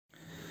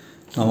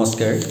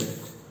নমস্কাৰ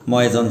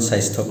মই এজন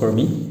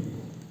স্বাস্থ্যকৰ্মী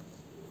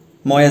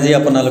মই আজি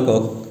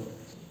আপোনালোকক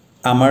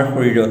আমাৰ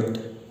শৰীৰত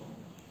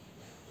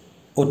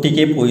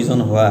অতিকে প্ৰয়োজন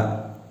হোৱা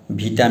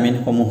ভিটামিন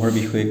সমূহৰ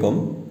বিষয়ে ক'ম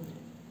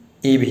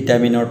এই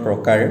ভিটামিনৰ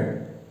প্ৰকাৰ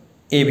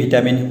এই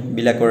ভিটামিন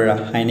বিলাকৰ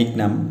ৰাসায়নিক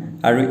নাম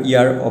আৰু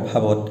ইয়াৰ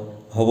অভাৱত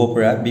হ'ব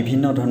পৰা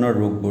বিভিন্ন ধৰণৰ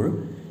ৰোগবোৰ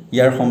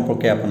ইয়াৰ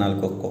সম্পৰ্কে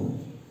আপোনালোকক ক'ম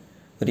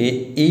গতিকে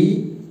এই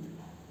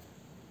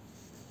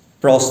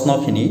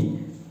প্ৰশ্নখিনি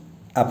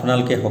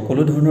আপোনালোকে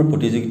সকলো ধৰণৰ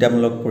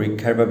প্ৰতিযোগিতামূলক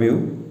পৰীক্ষাৰ বাবেও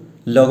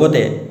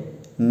লগতে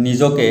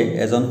নিজকে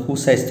এজন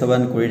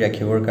সুস্বাস্থ্যৱান কৰি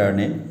ৰাখিবৰ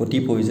কাৰণে অতি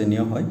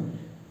প্ৰয়োজনীয় হয়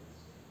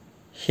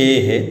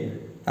সেয়েহে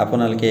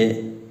আপোনালোকে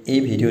এই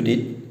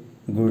ভিডিঅ'টিত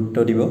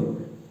গুৰুত্ব দিব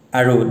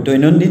আৰু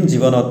দৈনন্দিন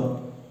জীৱনত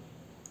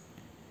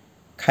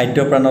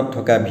খাদ্যপ্ৰাণত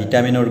থকা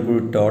ভিটামিনৰ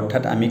গুৰুত্ব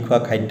অৰ্থাৎ আমি খোৱা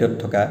খাদ্যত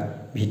থকা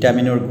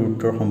ভিটামিনৰ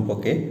গুৰুত্বৰ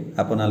সম্পৰ্কে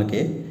আপোনালোকে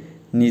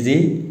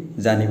নিজেই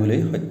জানিবলৈ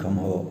সক্ষম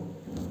হ'ব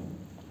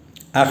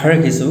আশা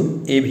ৰাখিছোঁ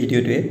এই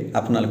ভিডিঅ'টোৱে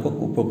আপোনালোকক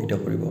উপকৃত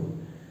কৰিব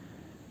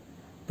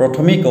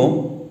প্ৰথমে কওঁ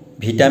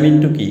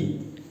ভিটামিনটো কি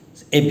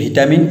এ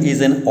vitamin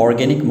is an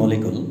organic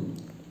molecule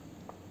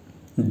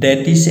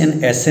that is an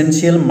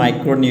essential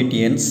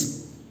micronutrients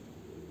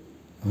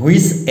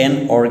which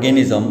an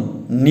organism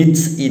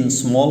needs in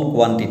small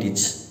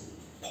quantities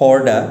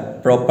for the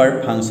proper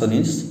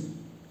functioning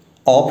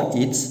of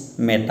its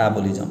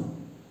metabolism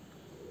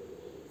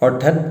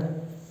অৰ্থাৎ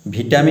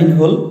ভিটামিন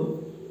হল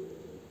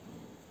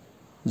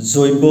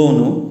জৈৱ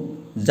অণু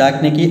যাক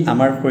নেকি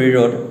আমাৰ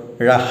শৰীৰৰ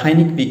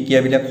ৰাসায়নিক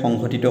বিক্ৰিয়াবিলাক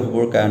সংঘটিত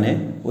হ'বৰ কাৰণে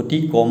অতি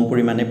কম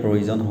পৰিমাণে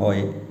প্ৰয়োজন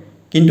হয়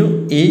কিন্তু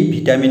এই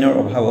ভিটামিনৰ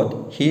অভাৱত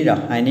সেই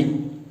ৰাসায়নিক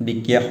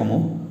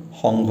বিক্ৰিয়াসমূহ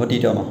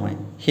সংঘটিত নহয়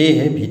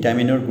সেয়েহে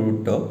ভিটামিনৰ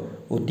গুৰুত্ব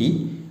অতি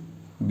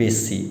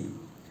বেছি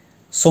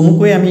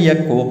চমুকৈ আমি ইয়াক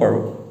ক'ব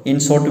পাৰোঁ ইন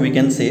শৰ্ট উই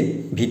কেন সে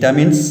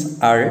vitamins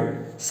R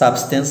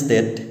সাবষ্টেন্স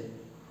date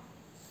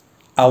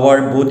hour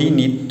body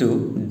need to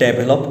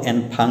develop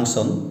and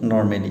function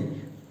normally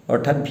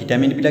অৰ্থাৎ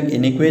ভিটামিনবিলাক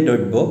এনেকৈ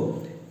দ্ৰব্য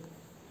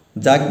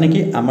যাক নেকি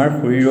আমাৰ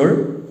শৰীৰৰ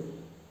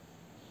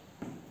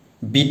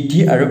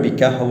বৃদ্ধি আৰু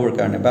বিকাশ হ'বৰ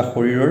কাৰণে বা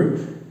শৰীৰৰ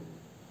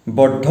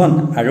বৰ্ধন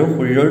আৰু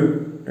শৰীৰৰ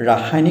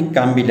ৰাসায়নিক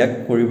কামবিলাক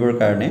কৰিবৰ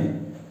কাৰণে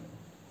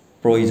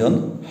প্ৰয়োজন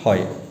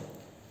হয়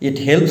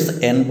it helps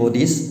N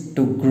bodies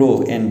two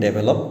grow' and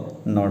develop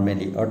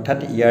normally অৰ্থাৎ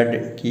ইয়াৰ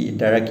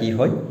দ্বাৰা কি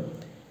হয়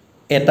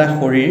এটা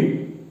শৰীৰ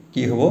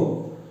কি হ'ব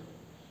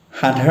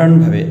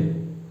সাধাৰণভাৱে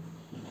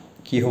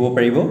কি হ'ব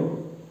পাৰিব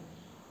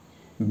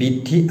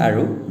বৃদ্ধি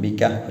আৰু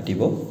বিকাশ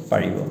ঘটিব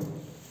পাৰিব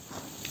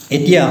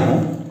এতিয়া আহোঁ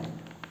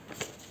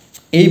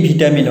এই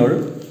ভিটামিনৰ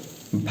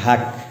ভাগ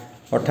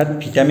অৰ্থাৎ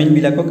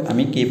ভিটামিনবিলাকক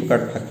আমি কেই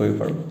প্ৰকাৰত ভাগ কৰিব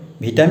পাৰোঁ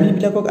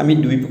ভিটামিনবিলাকক আমি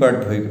দুই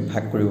প্ৰকাৰত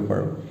ভাগ কৰিব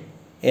পাৰোঁ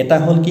এটা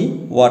হ'ল কি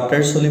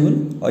ৱাটাৰ সলিউবল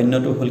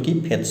অন্যটো হ'ল কি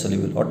ফেট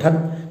সলিউবল অৰ্থাৎ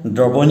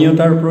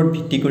দ্ৰৱণীয়তাৰ ওপৰত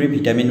ভিত্তি কৰি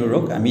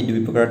ভিটামিনবোৰক আমি দুই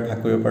প্ৰকাৰত ভাগ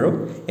কৰিব পাৰোঁ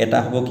এটা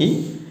হ'ব কি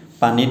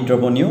পানীত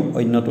দ্ৰৱণীয়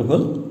অন্যটো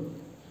হ'ল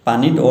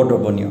পানীত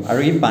অদ্ৰৱণীয় আৰু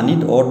এই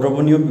পানীত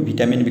অদ্ৰৱণীয়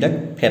ভিটামিনবিলাক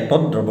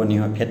ফেটত দ্ৰৱণীয়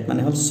হয় ফেট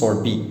মানে হ'ল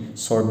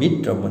চৰ্বিত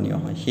দ্ৰৱণীয়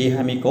হয় সেয়ে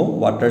আমি কওঁ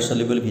water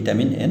soluble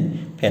vitamin and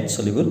fat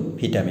soluble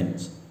vitamins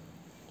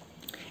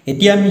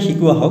এতিয়া আমি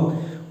শিকো আহক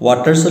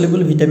ৱাটাৰ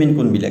সলিউবল ভিটামিন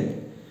কোনবিলাক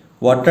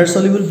ৱাটাৰ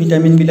সলিউবল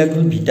ভিটামিনবিলাক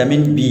হ'ল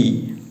ভিটামিন বি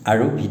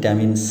আৰু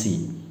ভিটামিন সি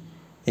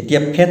এতিয়া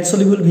ফেট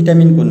সলিউবল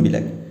ভিটামিন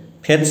কোনবিলাক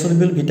ফেট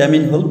সলিউবল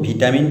ভিটামিন হ'ল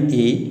vitamin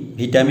A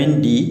vitamin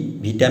D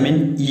vitamin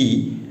E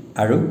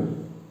আৰু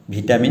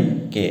ভিটামিন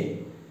কে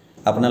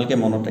আপোনালোকে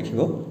মনত ৰাখিব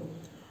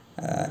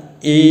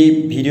এই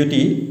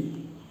ভিডিঅ'টি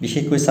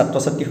বিশেষকৈ ছাত্ৰ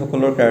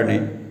ছাত্ৰীসকলৰ কাৰণে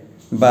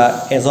বা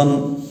এজন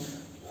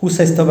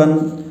সুস্বাস্থ্যৱান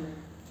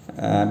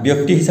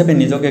ব্যক্তি হিচাপে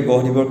নিজকে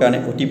গঢ় দিবৰ কাৰণে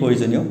অতি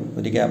প্ৰয়োজনীয়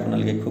গতিকে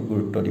আপোনালোকে খুব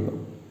গুৰুত্ব দিব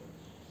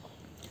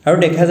আৰু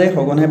দেখা যায়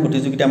সঘনাই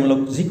প্ৰতিযোগিতামূলক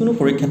যিকোনো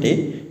পৰীক্ষাতে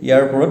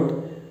ইয়াৰ ওপৰত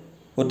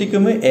অতি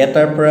কমেও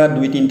এটাৰ পৰা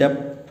দুই তিনিটা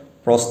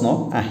প্ৰশ্ন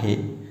আহে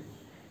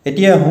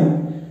এতিয়া আহোঁ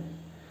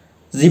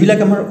যিবিলাক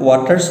আমাৰ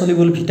ৱাটাৰ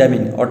সলিউবল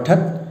ভিটামিন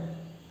অৰ্থাৎ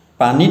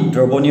পানীত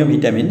দ্ৰৱণীয়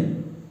ভিটামিন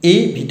এই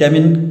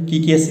ভিটামিন কি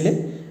আছিলে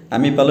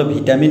আমি পালোঁ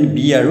ভিটামিন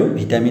বি আৰু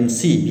ভিটামিন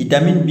সি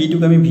ভিটামিন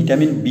বিটোক আমি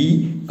ভিটামিন বি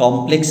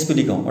কমপ্লেক্স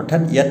বুলি কওঁ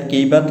অৰ্থাৎ ইয়াত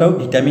কেইবাটাও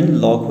ভিটামিন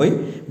লগ হৈ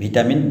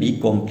ভিটামিন বি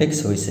কমপ্লেক্স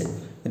হৈছে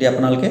গতিকে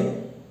আপোনালোকে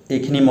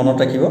এইখিনি মনত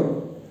ৰাখিব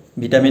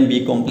ভিটামিন বি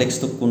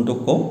কমপ্লেক্সটোক কোনটোক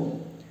কওঁ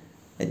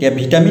এতিয়া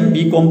ভিটামিন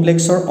বি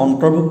কমপ্লেক্সৰ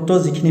অন্তৰ্ভুক্ত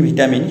যিখিনি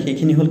ভিটামিন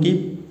সেইখিনি হ'ল কি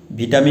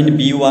vitamin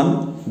B1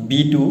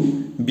 B2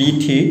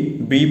 B3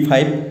 B5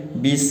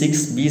 B6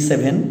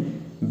 B7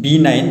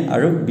 B9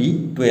 আৰু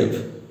B12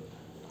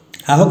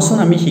 আহকচোন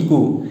আমি শিকো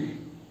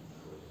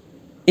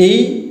এই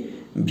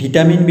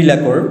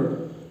ভিটামিনবিলাকৰ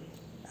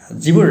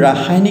যিবোৰ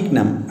ৰাসায়নিক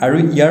নাম আৰু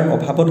ইয়াৰ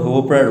অভাৱত হ'ব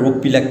পৰা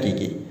ৰোগবিলাক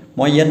কি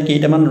মই ইয়াত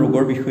কেইটামান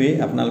ৰোগৰ বিষয়ে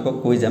আপোনালোকক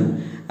কৈ যাম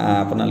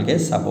আপোনালোকে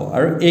চাব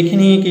আৰু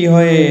এইখিনি কি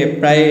হয়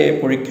প্ৰায়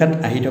পৰীক্ষাত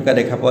আহি থকা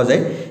দেখা পোৱা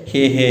যায়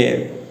সেয়েহে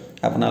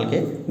আপোনালোকে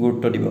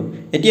গুৰুত্ব দিব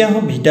এতিয়া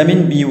আহোঁ ভিটামিন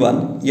B1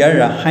 ইয়াৰ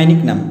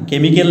ৰাসায়নিক নাম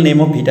chemical name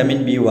of vitamin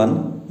B1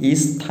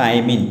 is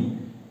thymine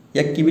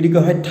ইয়াক কি বুলি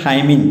কোৱা হয়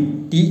থাইমিন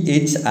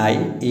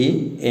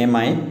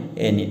THIAMIN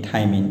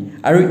থাইমিন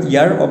আৰু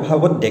ইয়াৰ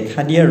অভাৱত দেখা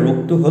দিয়া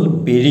ৰোগটো হ'ল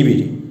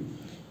বেৰিবেৰি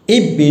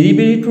এই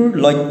বেৰিবেৰিটোৰ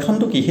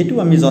লক্ষণটো কি হেতু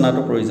আমি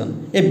জনাটো প্ৰয়োজন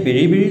এই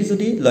বেৰিবেৰিৰ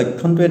যদি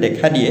লক্ষণটোৱে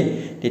দেখা দিয়ে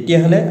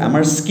তেতিয়াহলে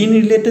আমাৰ স্কিন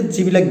ৰিলেটেড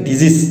যিবিলাক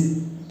ডিজিজ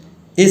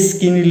এই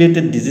স্কিন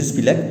ৰিলেটেড ডিজিজ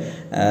বিলাক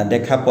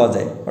দেখা পোৱা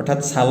যায় অৰ্থাৎ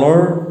ছালৰ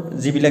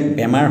যিবিলাক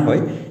বেমাৰ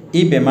হয়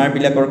এই বেমাৰ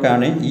বিলাকৰ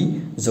কাৰণে ই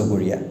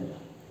জগৰীয়া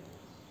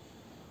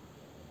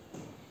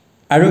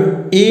আৰু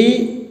এই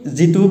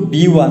যেটো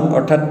B1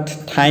 অৰ্থাৎ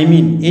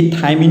থাইমিন এই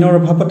থাইমিনৰ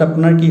অভাৱত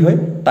আপোনাৰ কি হয়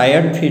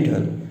টায়াৰ্ড ফিল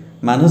হয়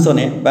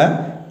মানুহজনে বা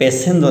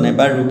পেশেন্টজনে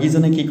বা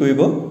ৰোগীজনে কি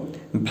কৰিব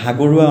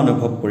ভাগৰুৱা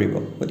অনুভৱ কৰিব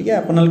গতিকে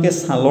আপোনালোকে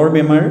ছালৰ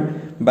বেমাৰ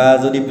বা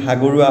যদি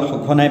ভাগৰুৱা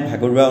সঘনাই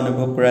ভাগৰুৱা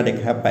অনুভৱ কৰা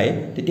দেখা পায়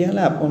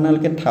তেতিয়াহলে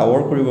আপোনালোকে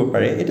ঠাৱৰ কৰিব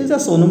পাৰে এটো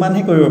জাস্ট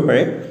অনুমানহে কৰিব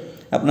পাৰে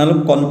আপোনালোক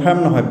কনফাৰ্ম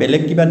নহয়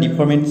বেলেগ কিবা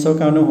ডিফৰ্মেন্টছৰ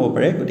কাৰণেও হ'ব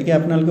পাৰে গতিকে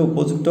আপোনালোকে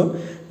উপযুক্ত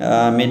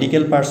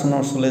মেডিকেল পাৰ্সনৰ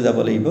ওচৰলৈ যাব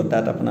লাগিব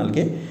তাত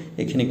আপোনালোকে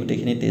এখিনি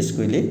গুটেখিনি টেষ্ট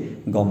কৰিলে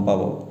গম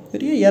পাব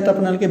গতিকে ইয়াত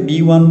আপোনালোকে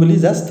B1 বুলি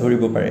জাস্ট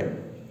ধৰিব পাৰে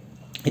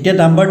এতিয়া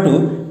নাম্বাৰ 2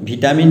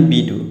 ভিটামিন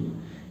B2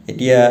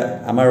 এতিয়া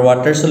আমাৰ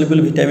ওয়াটাৰ সলিউবল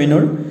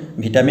ভিটামিনৰ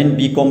ভিটামিন B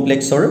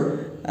কমপ্লেক্সৰ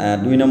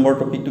 2 নম্বৰ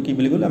টপিকটো কি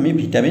বুলি কল আমি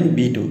ভিটামিন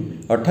B2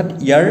 অৰ্থাৎ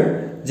ইয়াৰ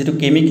যেটো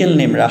কেমিক্যাল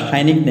নেম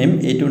ৰাসায়নিক নেম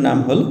এটোৰ নাম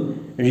হল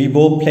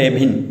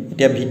ৰিবোফ্লেভিন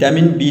এতিয়া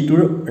ভিটামিন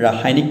B2ৰ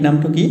ৰাসায়নিক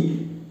নামটো কি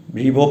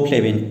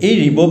ৰিবোফ্লেভিন এই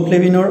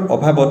ৰিবোফ্লেভিনৰ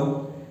অভাৱত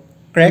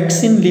ক্ৰেকছ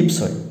ইন লিপছ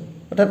হয়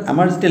অৰ্থাৎ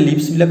আমাৰ যেতে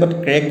লিপছ বিলাকত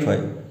ক্ৰেক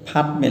হয়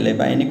ফাট মেলে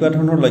বা এনেকুৱা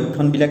ধৰণৰ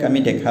লক্ষণ বিলাক আমি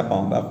দেখা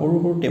পাওঁ বা সৰু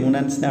সৰু টেমুনা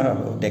নিচিনা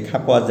দেখা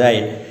পোৱা যায়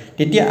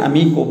তেতিয়া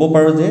আমি ক'ব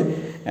পাৰো যে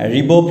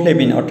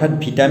ৰিবোফ্লেভিন অৰ্থাৎ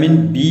ভিটামিন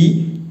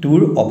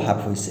B2ৰ অভাৱ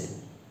হৈছে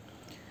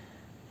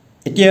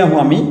এতিয়া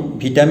আমি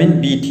ভিটামিন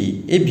B3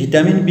 এই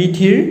ভিটামিন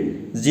B3ৰ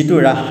যেটো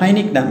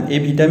ৰাসায়নিক নাম এই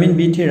ভিটামিন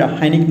B3ৰ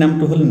ৰাসায়নিক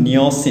নামটো হল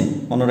নিয়সিন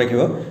মনত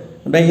ৰাখিব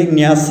বা এই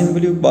নিয়াসিন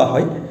বুলি কোৱা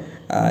হয়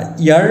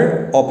ইয়াৰ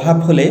অভাৱ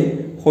হলে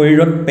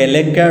শৰীৰত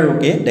পেলেগ্ৰা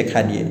ৰোগে দেখা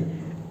দিয়ে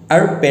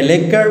আৰু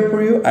পেলেগ্ৰাৰ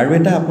উপৰিও আৰু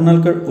এটা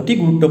আপোনালোকৰ অতি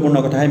গুৰুত্বপূৰ্ণ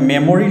কথা হয়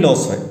মেমৰি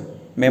লছ হয়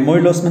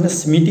মেমৰি লছ মানে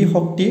স্মৃতি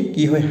শক্তি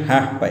কি হয়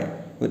হ্ৰাস পায়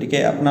গতিকে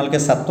আপোনালোকে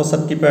ছাত্ৰ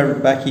ছাত্ৰীৰ পৰা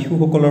বা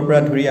শিশুসকলৰ পৰা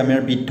ধৰি আমাৰ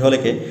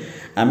বৃদ্ধলৈকে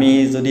আমি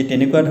যদি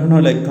তেনেকুৱা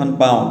ধৰণৰ লক্ষণ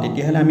পাওঁ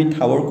তেতিয়াহলে আমি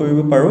ঠাৱৰ কৰিব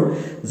পাৰো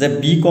যে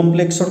বি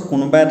কমপ্লেক্সৰ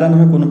কোনোবা এটা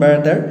নহয় কোনোবা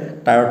এটাৰ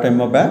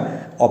তাৰতম্য বা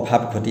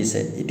অভাৱ ঘটিছে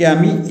এতিয়া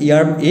আমি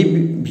ইয়াৰ এই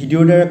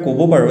ভিডিঅ'ৰ দ্বাৰা ক'ব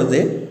পাৰো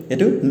যে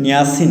এটো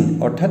নিয়াসিন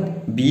অৰ্থাৎ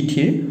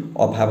B3ৰ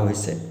অভাৱ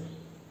হৈছে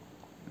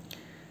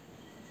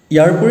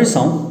ইয়াৰ উপৰি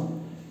চাও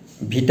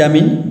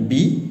ভিটামিন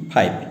B5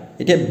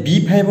 এতিয়া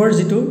B5ৰ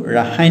যেটো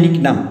ৰাসায়নিক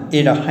নাম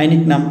এই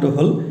ৰাসায়নিক নামটো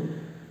হল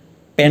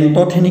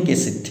পেন্টোথেনিক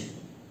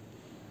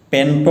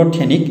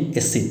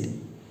এসিড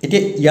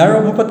এতিয়া ইয়াৰ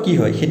অভাৱত কি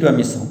হয় হেতু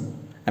আমি চাও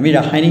আমি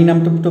ৰাসায়নিক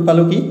নামটো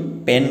পালো কি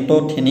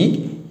পেন্টোথেনিক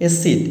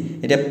এসিড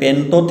এতিয়া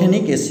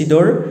পেন্টোথেনিক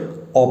এসিডৰ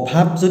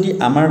অভাৱ যদি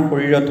আমাৰ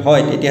শৰীৰত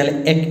হয় তেতিয়াহলে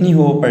একনি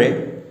হ'ব পাৰে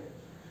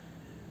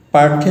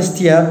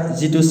পাৰ্থেষ্টিয়া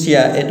যেটো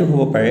চিয়া এটো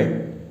হ'ব পাৰে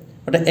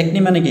অৰ্থাৎ একনি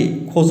মানে কি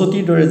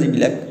খজতিৰ দৰে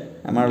যিবিলাক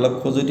আমাৰ অলপ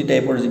খজতি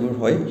টাইপৰ যিবোৰ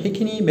হয়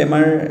হেখিনি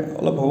বেমাৰ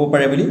অলপ হ'ব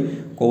পাৰে বুলি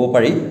ক'ব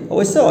পাৰি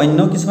অৱশ্য অন্য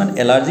কিছুমান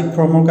এলাৰ্জিক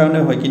ফৰ্মৰ কাৰণে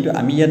হয় কিন্তু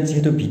আমি ইয়াত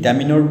যেহেতু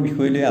ভিটামিনৰ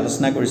বিষয় লৈ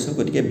আলোচনা কৰিছো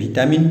গতিকে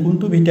ভিটামিন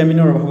কোনটো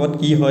ভিটামিনৰ অভাৱত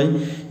কি হয়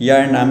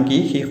ইয়াৰ নাম কি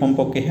সেই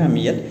সম্পৰ্কেহে আমি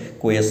ইয়াত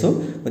কৈ আছো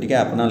গতিকে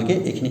আপোনালোকে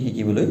এখিনি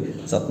শিকিবলৈ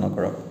যত্ন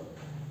কৰক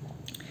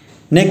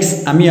নেক্সট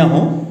আমি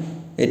আহো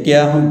এতিয়া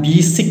আহো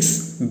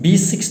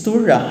B6 টোৰ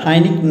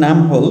ৰাসায়নিক নাম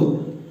হল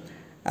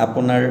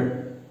আপোনাৰ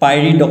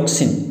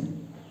পাইৰিডক্সিন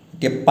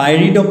এতিয়া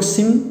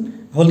পাইৰিডক্সিন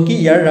হল কি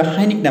ইয়াৰ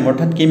ৰাসায়নিক নাম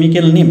অৰ্থাৎ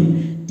কেমিক্যাল নেম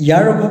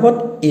ইয়াৰ অভাৱত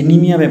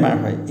এনিমিয়া বেমাৰ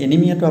হয়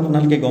এনিমিয়াটো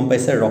আপোনালোকে গম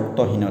পাইছে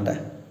ৰক্তহীনতা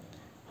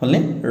হলনে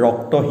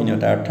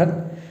ৰক্তহীনতা অৰ্থাৎ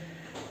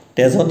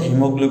তেজত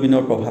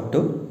হিমোগ্লোবিনৰ প্ৰভাৱটো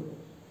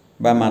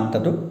বা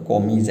মাত্ৰাটো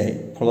কমি যায়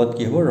ফলত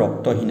কি হ'ব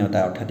ৰক্তহীনতা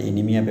অৰ্থাৎ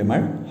এনিমিয়া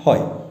বেমাৰ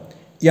হয়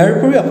ইয়াৰ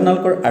উপৰি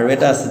আপোনালোকৰ আৰু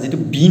এটা আছে যেটো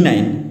B9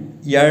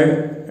 ইয়াৰ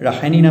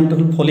ৰাসায়নিক নামটো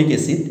হল ফলিক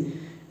এসিড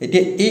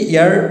এতিয়া এই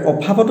ইয়াৰ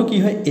অভাৱটো কি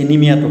হয়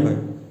এনিমিয়াটো হয়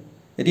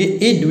এতিয়া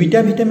এই দুইটা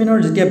ভিটামিনৰ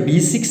যেতিয়া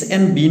B6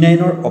 and B9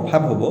 ৰ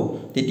অভাৱ হ'ব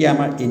তেতিয়া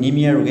আমাৰ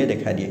এনিমিয়া ৰোগে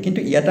দেখা দিয়ে কিন্তু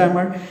ইয়াটা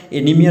আমাৰ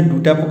এনিমিয়া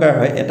দুটা প্ৰকাৰ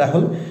হয় এটা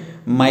হল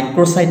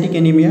মাইক্ৰোসাইটিক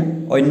এনিমিয়া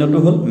অন্যটো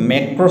হল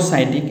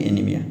মেক্ৰোসাইটিক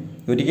এনিমিয়া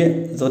গতিকে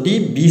যদি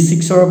B6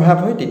 ৰ অভাৱ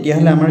হয়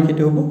তেতিয়াহলে আমাৰ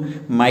হেতু হ'ব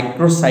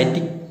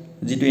মাইক্ৰোসাইটিক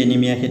যেটো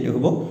এনিমিয়া হেতু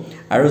হ'ব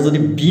আৰু যদি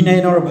B9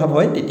 ৰ অভাৱ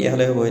হয়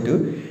তেতিয়াহলে হ'ব হেতু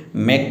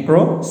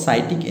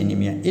মেক্ৰোসাইটিক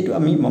এনিমিয়া এটো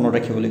আমি মনত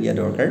ৰাখিবলগীয়া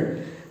দৰকাৰ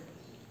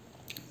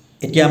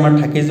এতিয়া আমাৰ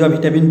থাকে যোৱা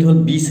ভিটামিনটো হল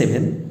B7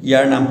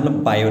 ইয়াৰ নাম হল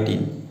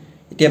বায়োটিন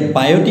এতিয়া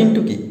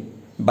বায়োটিনটো কি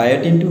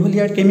বায়োটিনটো হল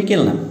ইয়াৰ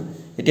কেমিক্যাল নাম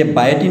এতিয়া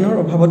বায়োটিনৰ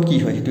অভাৱত কি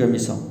হয় হেতু আমি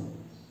চাও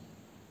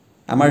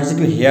আমাৰ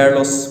যেটো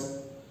হেয়াৰলছ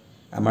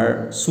আমাৰ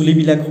চুলি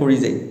বিলাক খৰি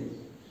যায়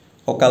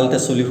অকালতে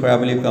চুলি খৰা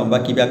বুলি কম বা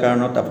কিবা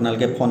কাৰণত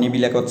আপোনালোকে ফনি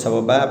বিলাকত চাব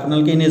বা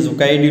আপোনালোকে এনে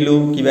জুকাই দিলো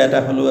কিবা এটা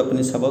হলো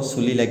আপুনি চাব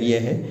চুলি লাগি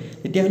আহে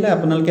তেতিয়া হলে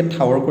আপোনালোকে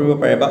ঠাৱৰ কৰিব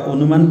পাৰে বা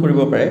অনুমান কৰিব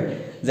পাৰে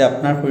যে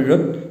আপোনাৰ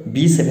শৰীৰত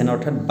B7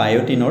 অৰ্থাৎ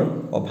বায়োটিনৰ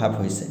অভাৱ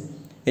হৈছে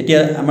এতিয়া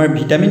আমাৰ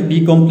ভিটামিন B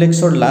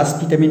কমপ্লেক্সৰ লাষ্ট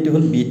ভিটামিনটো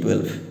হল B12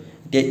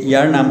 এতিয়া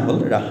ইয়াৰ নাম হল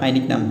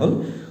ৰাসায়নিক নাম হল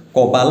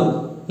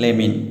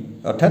কোবালেমিন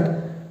অৰ্থাৎ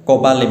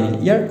কোবালেমিন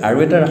ইয়াৰ আৰু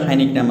এটা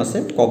ৰাসায়নিক নাম আছে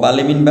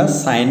কোবালেমিন বা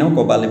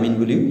সাইনোকোবালেমিন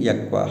বুলি ইয়াক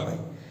কোৱা হয়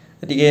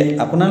গতিকে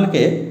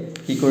আপোনালোকে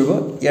কি কৰিব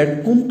ইয়াৰ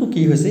কোনটো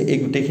কি হৈছে এই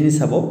গুটেখিনি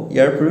চাব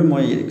ইয়াৰ পূৰ্বে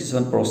মই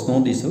কিছুমান প্ৰশ্নও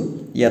দিছো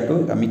ইয়াতো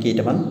আমি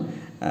কেইটামান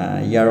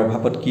ইয়াৰ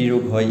অভাৱত কি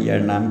ৰোগ হয়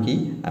ইয়াৰ নাম কি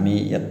আমি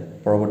ইয়াত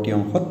পৰৱৰ্তী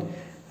অংশত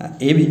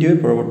এই ভিডিঅ'ৰ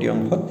পৰৱৰ্তী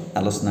অংশত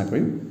আলোচনা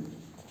কৰিম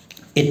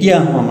এতিয়া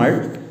আমাৰ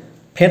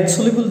ফেট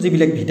সলিবল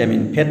যিবিলাক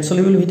ভিটামিন ফেট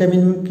সলিবল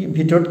ভিটামিন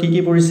ভিতৰত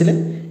কি পৰিছিলে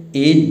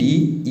A D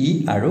E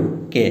আৰু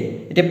K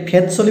এটা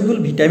ফেট সলিবল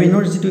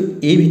ভিটামিনৰ যেটো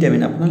A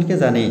ভিটামিন আপোনালোকে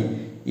জানে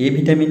A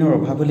ভিটামিনৰ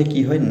অভাৱ হলে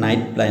কি হয়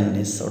নাইট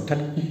ব্লাইন্ডনেছ অৰ্থাৎ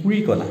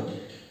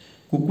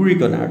কুকুৰি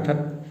কণা অৰ্থাৎ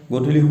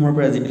গধূলি সময়ৰ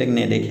পৰা যিবিলাক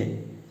নেদেখে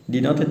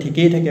দিনতে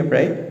ঠিকই থাকে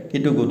প্ৰায়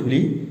কিন্তু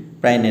গধূলি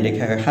প্ৰায়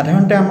নেদেখা হয়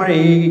সাধাৰণতে আমাৰ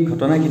এই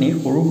ঘটনাখিনি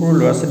সৰু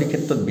ল'ৰা ছোৱালীৰ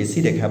ক্ষেত্ৰত বেছি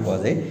দেখা পোৱা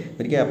যায়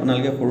গতিকে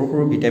আপোনালোকে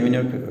সৰু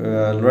ভিটামিনৰ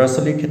ল'ৰা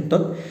ছোৱালীৰ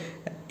ক্ষেত্ৰত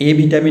এই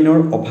ভিটামিনৰ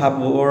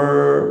অভাৱৰ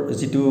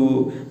যেটো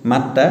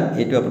মাত্ৰা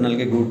এটো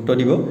আপোনালোকে গুৰুত্ব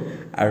দিব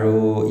আৰু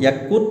ইয়াক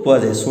কোট পোৱা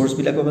যায় সোৰ্স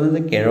বিলাক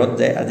মানে কেৰট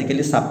যায়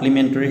আজিকালি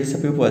সাপ্লিমেন্টাৰী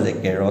হিচাপেও পোৱা যায়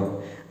কেৰট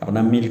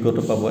আপোনাৰ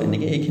মিল্কটো পাব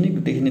এনেকে এইখিনি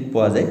গুটেখিনিত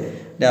পোৱা যায়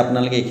তে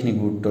আপোনালোকে এইখিনি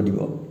গুৰুত্ব দিব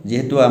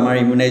যেহেতু আমাৰ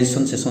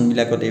ইমিউনাইজেশন সেশন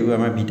বিলাকত এইবোৰ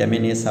আমাৰ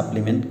ভিটামিন এ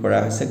সাপ্লিমেন্ট কৰা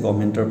হৈছে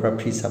গভৰ্নমেন্টৰ পৰা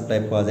ফ্ৰী সাপ্লাই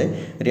পোৱা যায়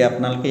গতিকে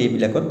আপোনালোকে এই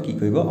বিলাকত কি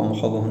কৰিব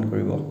অংশগ্ৰহণ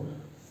কৰিব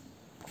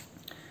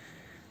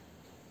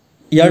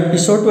ইয়াৰ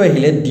পিছৰটো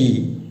আহিলে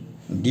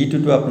ডি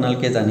টো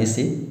আপোনালোকে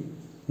জানিছে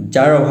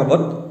যাৰ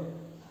অভাৱত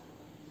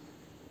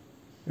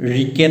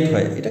ৰিকেট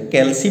হয় এটা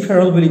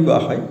ক্যালসিফেৰল বুলি কোৱা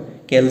হয়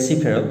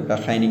ক্যালসিফেৰল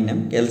ৰাসায়নিক নাম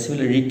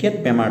ক্যালসিফেৰল ৰিকেট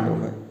বেমাৰটো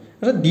হয়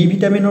আৰু ডি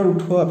ভিটামিনৰ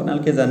উৎস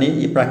আপোনালোকে জানে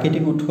এই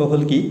প্ৰাকৃতিক উৎস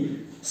হল কি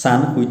সান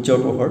সূৰ্যৰ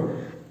পোহৰ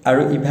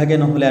আৰু ইভাগে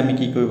নহলে আমি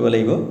কি কৰিব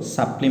লাগিব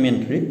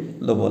সাপ্লিমেন্টাৰী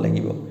লব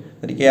লাগিব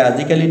গতিকে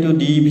আজিকালিটো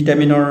ডি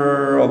ভিটামিনৰ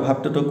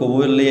অভাৱটো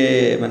কবলে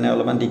মানে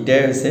অলপমান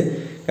দিগদাৰ হৈছে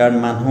কাৰণ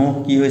মানুহ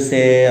কি হৈছে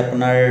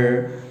আপোনাৰ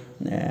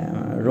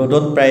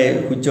ৰ'দত প্ৰায়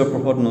সূৰ্যৰ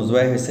পোহৰত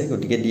নোজোৱাই হৈছে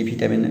গতিকে ডি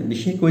ভিটামিন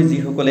বিশেষকৈ যি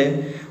সকলে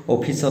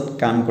অফিসত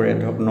কাম কৰে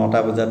ধৰক 9টা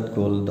বজাত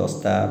গল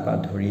 10টা বা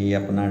ধৰি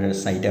আপোনাৰ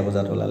 4টা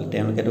বজাত ওলাল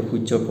তেওঁলোকেতো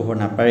সূৰ্যৰ পোহৰ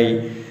নাপায়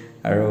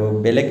আৰু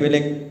বেলেগ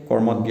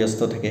কৰ্মত ব্যস্ত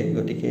থাকে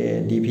গতিকে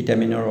ডি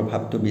ভিটামিনৰ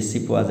অভাৱটো বেছি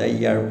পোৱা যায়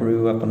ইয়াৰ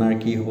উপৰিও আপোনাৰ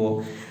কি হ'ব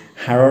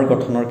হাড়ৰ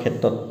গঠনৰ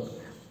ক্ষেত্ৰত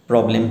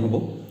প্ৰবলেম হ'ব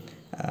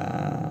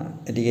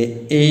এদিকে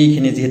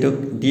এইখিনি যেহেতু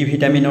ডি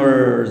ভিটামিনৰ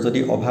যদি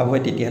অভাৱ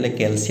হয় তেতিয়াহলে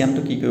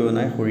ক্যালসিয়ামটো কি কৰিব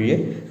নাই শৰীৰে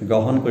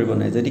গ্ৰহণ কৰিব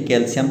নাই যদি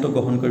ক্যালসিয়ামটো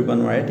গ্ৰহণ কৰিব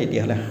নোৱাৰে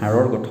তেতিয়াহলে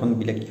হাড়ৰ গঠন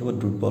বিলাক কি হ'ব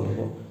দুৰ্বল হ'ব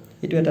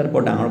এটো এটা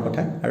বৰ ডাঙৰ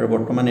কথা আৰু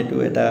বৰ্তমান এটো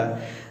এটা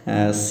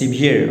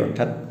সিভিয়াৰ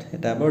অৰ্থাৎ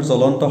এটা বৰ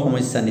জ্বলন্ত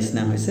সমস্যা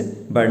নিচিনা হৈছে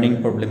বাৰ্নিং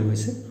প্ৰবলেম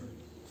হৈছে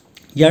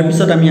ইয়াৰ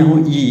পিছত আমি আহো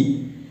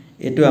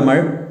এটো আমাৰ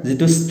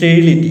যেটো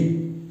স্টেৰিলিটি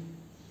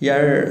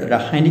ইয়াৰ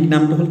ৰাসায়নিক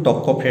নামটো হল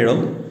টকোফেৰল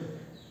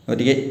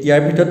গতিকে ইয়াৰ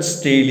ভিতৰত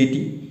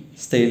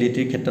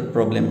স্টেৰিলিটিৰ ক্ষেত্ৰত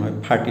প্ৰবলেম হয়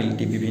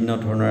ফাৰ্টিলিটি বিভিন্ন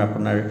ধৰণৰ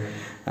আপোনাৰ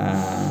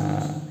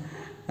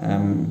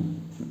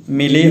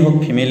মেলে হক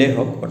ফিমেলে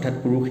হক অৰ্থাৎ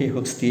পুৰুষে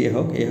হক স্ত্ৰীয়ে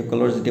হক এই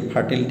সকলৰ যেটো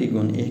ফাৰ্টিলিটি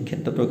গুণ এই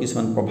ক্ষেত্ৰতো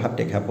কিছুমান প্ৰভাৱ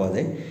দেখা পোৱা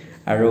যায়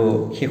আৰু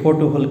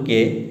শেষৰটো হল কে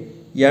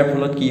ইয়াৰ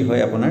ফলত কি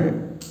হয় আপোনাৰ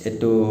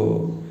এটো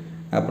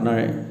আপোনাৰ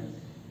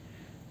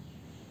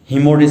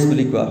হেমৰেজ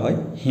বুলি কোৱা হয়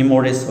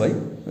হেমৰেজ হয়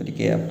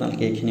গতিকে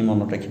আপোনালোকে এইখিনি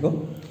মনত ৰাখিব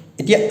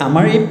এতিয়া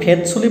আমাৰ এই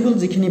ফেট সলিবল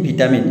যিখিনি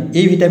ভিটামিন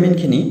এই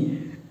ভিটামিনখিনি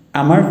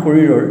আমাৰ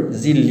শৰীৰৰ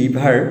যি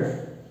লিভাৰ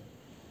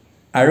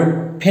আৰু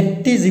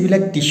ফেটি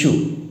যিবিলাক টিস্যু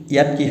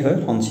ইয়াত কি হয়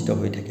সঞ্চিত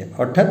হৈ থাকে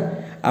অৰ্থাৎ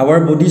our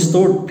body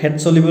stored fat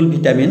soluble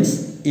vitamins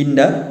in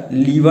the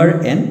liver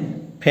and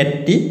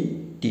fatty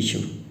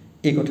tissue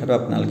এই কথাটো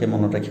আপোনালোকে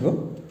মনত ৰাখিব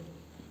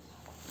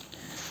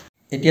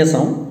এতিয়া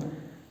চাও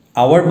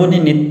our body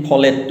need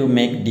folate to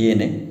make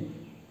DNA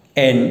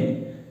and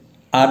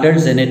other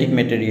genetic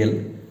material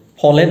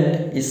folate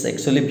is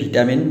actually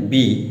vitamin B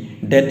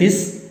that is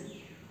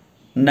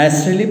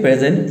naturally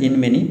present in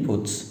many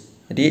foods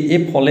এই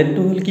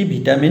ফলেটটো হল কি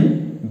vitamin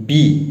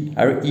B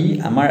আৰু ই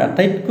আমাৰ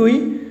আটাইতকৈ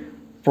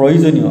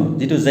প্ৰয়োজনীয়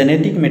যেটো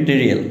জেনেটিক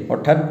মেটেৰিয়েল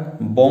অৰ্থাৎ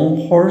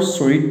বংশৰ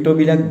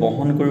চৰিত্ৰবিলাক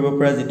বহন কৰিব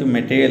পৰা যেটো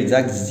মেটেৰিয়েল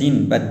যাক জিন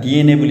বা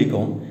ডিএনএ বুলি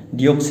কওঁ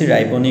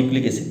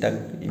ডিঅক্সিৰাইবোনিউক্লিক এসিড তাক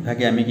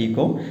ইভাগে আমি কি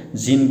কওঁ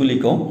জিন বুলি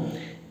কওঁ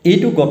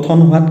এইটো গঠন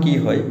হোৱাত কি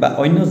হয় বা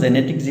অন্য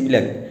জেনেটিক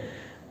যিবিলাক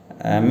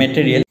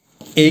মেটেৰিয়েল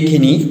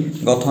এইখিনি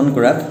গঠন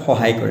কৰাত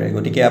সহায় কৰে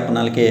গতিকে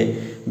আপোনালোকে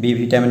বি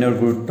ভিটামিনৰ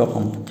গুৰুত্ব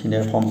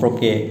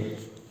সম্পৰ্কে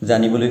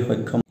জানিবলৈ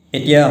সক্ষম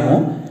এতিয়া আহো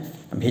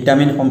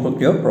ভিটামিন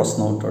সম্পৰ্কীয় প্ৰশ্ন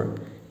উত্তৰ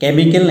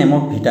chemical name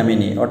of vitamin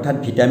A অৰ্থাৎ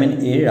ভিটামিন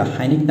এৰ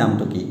ৰাসায়নিক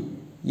নামটো কি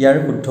ইয়াৰ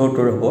শুদ্ধ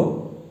উত্তৰ হ'ব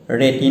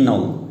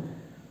ৰেটিনল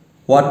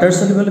ওয়াটাৰ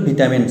সলিবল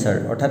ভিটামিনছ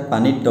অৰ্থাৎ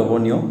পানীত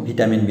দ্ৰৱণীয়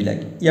ভিটামিন বিলাক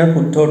ইয়াৰ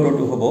শুদ্ধ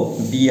উত্তৰটো হ'ব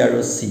বি আৰু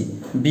সি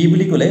বি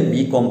বুলি ক'লে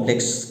বি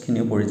কমপ্লেক্স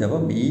খিনিও পৰি যাব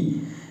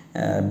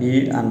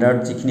বিৰ আন্ডাৰত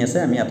যিখিনি আছে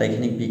আমি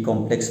আটাইখিনি বি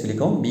কমপ্লেক্স বুলি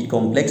কওঁ বি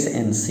কমপ্লেক্স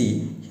এণ্ড সি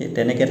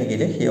তেনেকৈ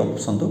থাকিলে সেই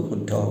অপচনটো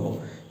শুদ্ধ হ'ব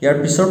ইয়াৰ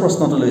পিছৰ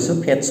প্ৰশ্নটো লৈছো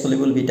ফেট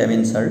সলিবল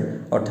ভিটামিনছ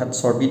অৰ্থাৎ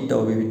চৰ্বিত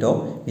দ্ৰৱীভূত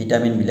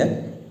ভিটামিন বিলাক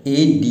এ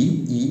ডি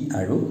ই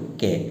আৰু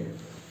কে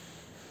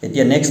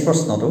এতিয়া নেক্সট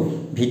প্ৰশ্নটো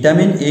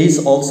vitamin A is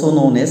also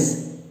known as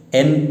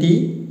anti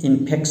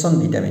infection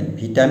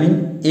vitamin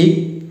A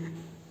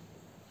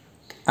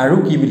আৰু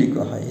কি বুলি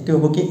কোৱা হয় এটো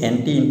হ'ব কি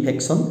এন্টি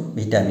ইনফেকশন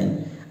ভিটামিন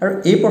আৰু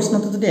এই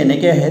প্ৰশ্নটো যদি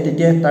এনেকৈ আহে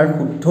তেতিয়া তাৰ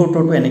শুদ্ধ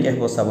উত্তৰটো এনেকৈ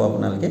হ'ব চাব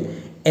আপোনালোকে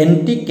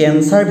anti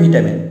cancer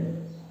vitamin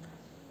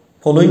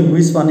following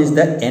which one is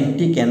the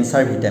anti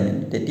cancer vitamin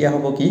তেতিয়া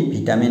হ'ব কি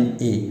ভিটামিন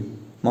এ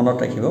মনত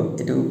ৰাখিব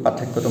এটো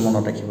পাঠ্যক্ৰমটো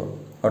মনত ৰাখিব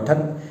অৰ্থাৎ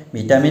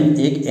vitamin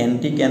A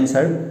anti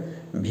cancer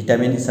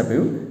vitamin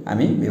হিচাপেও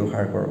আমি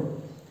ব্যৱহাৰ কৰোঁ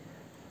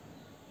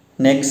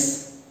next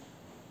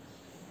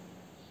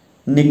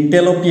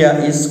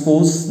Nyctalopia is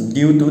caused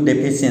due to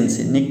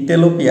deficiency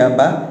Nyctalopia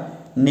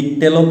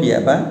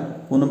বা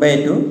কোনোবাই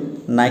এটো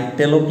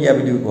Nyctalopia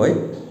বুলি কয়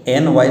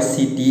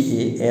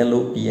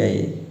NYCTALOPIA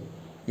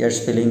ইয়াৰ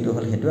স্পেলিংটো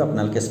হল হেতু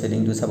আপোনালোকে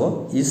স্পেলিংটো চাব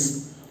is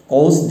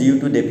caused due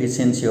to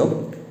deficiency of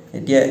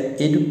এতিয়া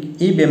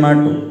এই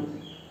বেমাৰটো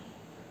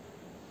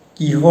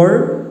কিহৰ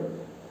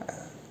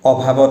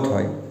অভাৱত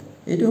হয়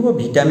এটো হ'ব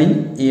ভিটামিন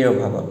এ ৰ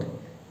অভাৱত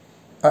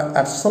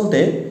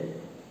আসলতে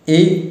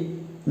এই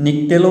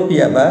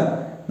Nyctalopia বা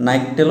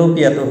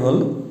Nyctalopia তো হল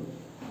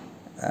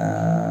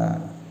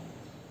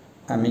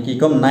আমি কি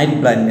কম নাইট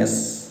ব্লাইন্ডনেস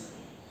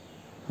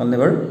হল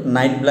নেভাৰ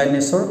নাইট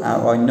ব্লাইন্ডনেসৰ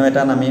অন্য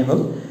এটা নামই হল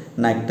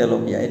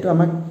Nyctalopia এটো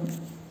আমাক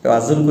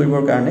আজল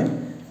কৰিবৰ কাৰণে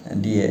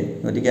দিয়ে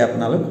গতিকে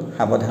আপোনালোক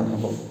সাৱধান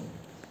হ'ব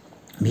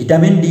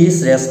vitamin D is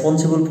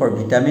ৰেসপন্সিবল for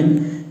vitamin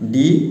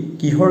D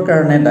কিহৰ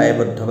কাৰণে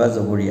দায়বদ্ধ বা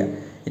জগৰীয়া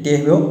এতিয়া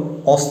হ'ব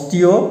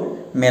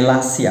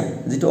অস্টিওমেলাচিয়া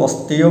যেটো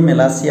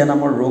অস্টিওমেলাচিয়া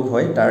নামৰ ৰোগ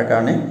হয় তাৰ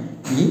কাৰণে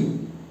ই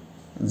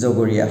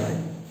জগৰীয়া হয়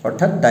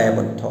অৰ্থাৎ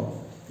দায়বদ্ধ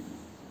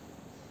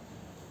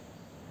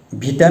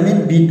ভিটামিন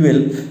বি12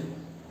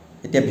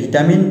 এতিয়া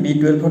ভিটামিন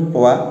বি12 ত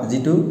পোৱা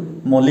যেটো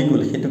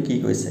মলিকুল হেতু কি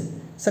কৈছে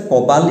সে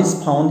cobalt is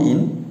found in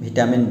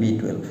vitamin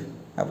b12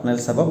 আপোনাল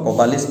চাব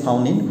cobalt is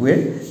found in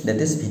where that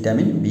is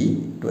vitamin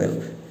b12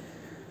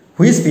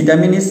 which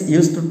vitamin is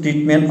used to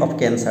treatment of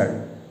cancer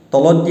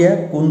তলত দিয়া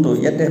কোনটো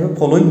ইয়াতে হবে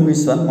following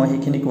which one মই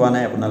হেখিনি কোৱা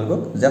নাই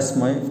আপোনালোকক জাস্ট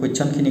মই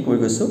কোৱেশ্চন খিনি কৈ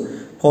গৈছো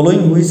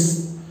following which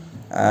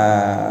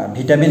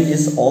vitamin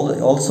is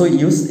also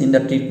used in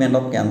the treatment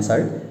of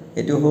cancer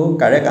এটো হো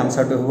কারেক্ট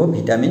আনসারটো হ'ব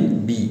ভিটামিন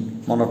বি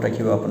মনত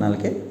ৰাখিব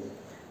আপোনালোকে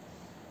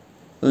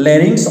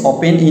larynx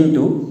open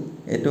into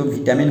এটো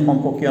ভিটামিন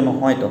সম্পৰ্কীয়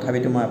নহয়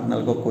তথাপিতো মই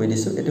আপোনালোকক কৈ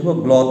দিছো এটো হ'ব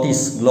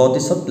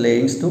গ্লটিছত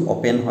larynx টো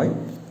ওপেন হয়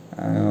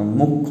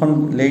মুখখন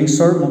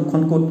larynxৰ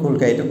মুখখন কোট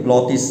খুলকা এটো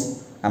গ্লটিছ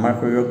আমাৰ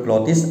শৰীৰৰ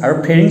গ্লটিছ আৰু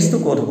pharynx টো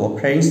কোট হ'ব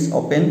pharynx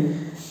open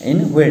in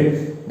where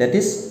that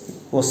is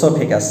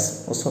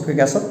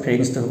ওচফেগাছত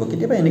pharynx টো হ'ব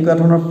কিবা এনেকুৱা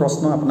ধৰণৰ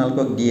প্ৰশ্ন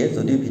আপোনালোকক দিয়ে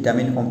যদি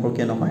ভিটামিন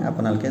সম্পৰ্কীয় নহয়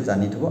আপোনালোকে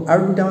জানি থব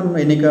আৰু দুটামান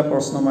এনেকুৱা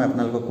প্ৰশ্ন মই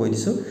আপোনালোকক কৈ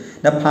দিছো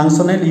the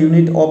functional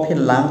unit of a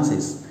lungs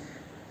is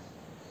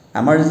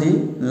আমাৰ যি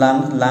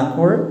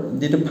লাংৰ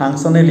যেটো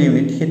ফাংশনাল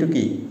ইউনিট হেতু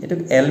কি এটো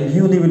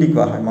এলভিউলি বুলি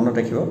কোৱা হয় মনত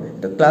ৰাখিব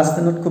এটো ক্লাস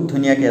 10 ত খুব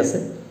ধুনিয়াকৈ আছে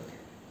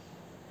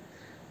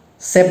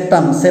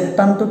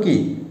সেপ্টাম তো কি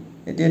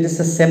এটো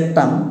আছে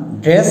সেপ্টাম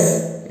ড্ৰেছ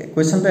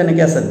কোৱেশ্চনটো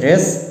এনেকৈ আছে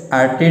dress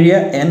arteria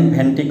and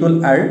ventricle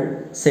are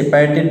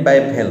separated by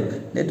valve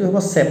এটো হ'ব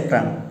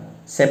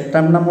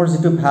সেপ্টাম নামৰ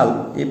যেটো ভালভ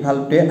এই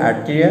ভালভটোৱে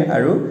arteria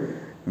আৰু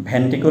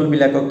ventricle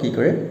বিলাকক কি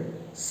কৰে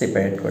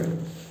সেপাৰেট কৰে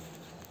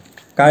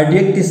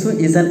cardiac tissue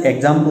is an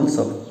example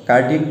of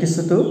cardiac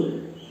tissue to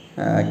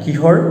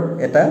কিহৰ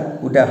এটা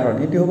উদাহৰণ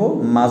এটো হ'ব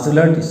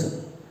muscular tissue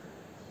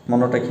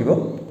মনত ৰাখিব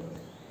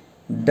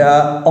the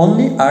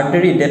only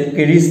artery that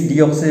carries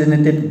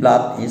deoxygenated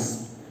blood is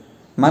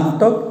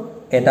মাত্ৰ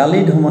এডালি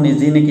ধমনী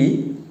যি নেকি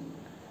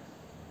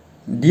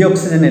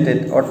deoxygenated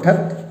অৰ্থাৎ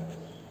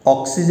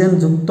অক্সিজেন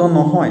যুক্ত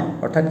নহয়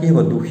অৰ্থাৎ কি হ'ব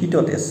দূষিত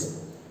তেজ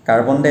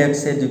কাৰ্বন ডাই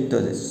অক্সাইড যুক্ত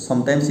তেজ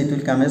sometimes it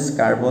will come as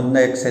carbon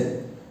dioxide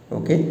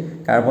okay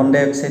carbon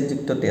dioxide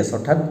যুক্ত তেজ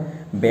অৰ্থাৎ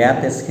বেয়া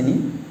তেজখিনি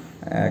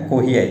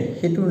কহিয়াই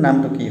হেতুৰ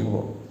নামটো কি হ'ব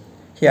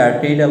হে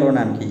আৰ্টেৰিডালৰ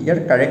নাম কি ইয়াৰ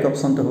কাৰেক্ট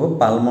অপচনটো হ'ব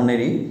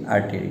পালমোনাৰী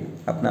আৰ্টেৰি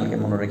আপোনালোকে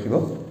মনত ৰাখিব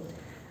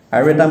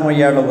আৰু এটা মই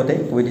ইয়াৰ লগতে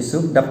কৈ দিছো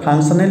the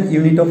functional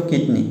unit of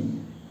kidney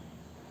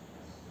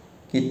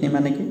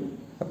মানে কি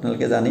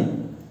আপোনালোকে জানি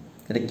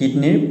এটা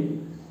কিডনিৰ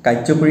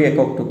কাৰ্যকৰী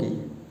এককটো কি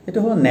এটো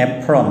হ'ল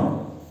নেফ্ৰন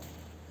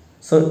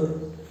সো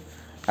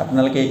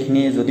আপোনালোকে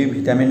এইখিনি যদি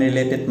ভিটামিন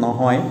ৰিলেটেড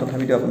নহয়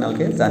তথাপিতো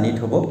আপোনালোকে জানি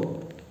থব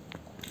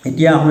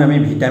এতিয়া আমি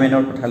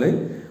ভিটামিনৰ কথা লৈ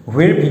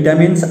where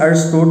vitamins are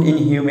stored in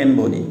human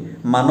body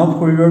মানৱ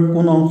শৰীৰৰ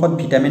কোন অংশত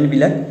ভিটামিন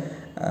বিলাক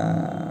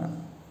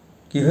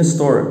কি হয়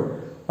ষ্টৰ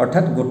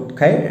অৰ্থাৎ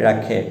গুটখাই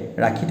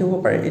ৰাখি থব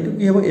পাৰে এটো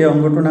কি হ'ব এই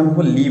অংগটোৰ নাম হ'ব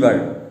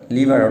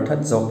লিভাৰ অৰ্থাৎ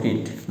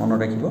যকৃত মনত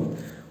ৰাখিব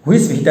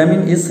which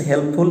vitamin is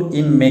helpful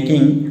in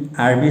making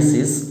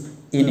RBCs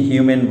in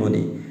human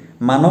body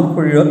মানৱ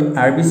শৰীৰত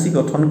RBC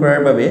গঠন কৰাৰ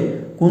বাবে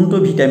কোনটো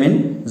ভিটামিন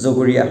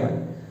জগৰীয়া হয়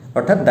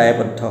অৰ্থাৎ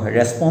দায়বদ্ধ হয়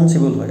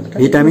ৰেসপন্সিবল হয়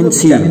ভিটামিন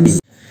সি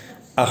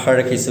আশা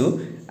ৰাখিছো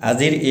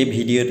আজিৰ এই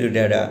ভিডিঅটোৰ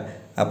দ্বাৰা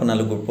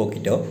আপোনালোক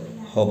উপকৃত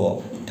হ'ব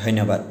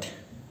ধন্যবাদ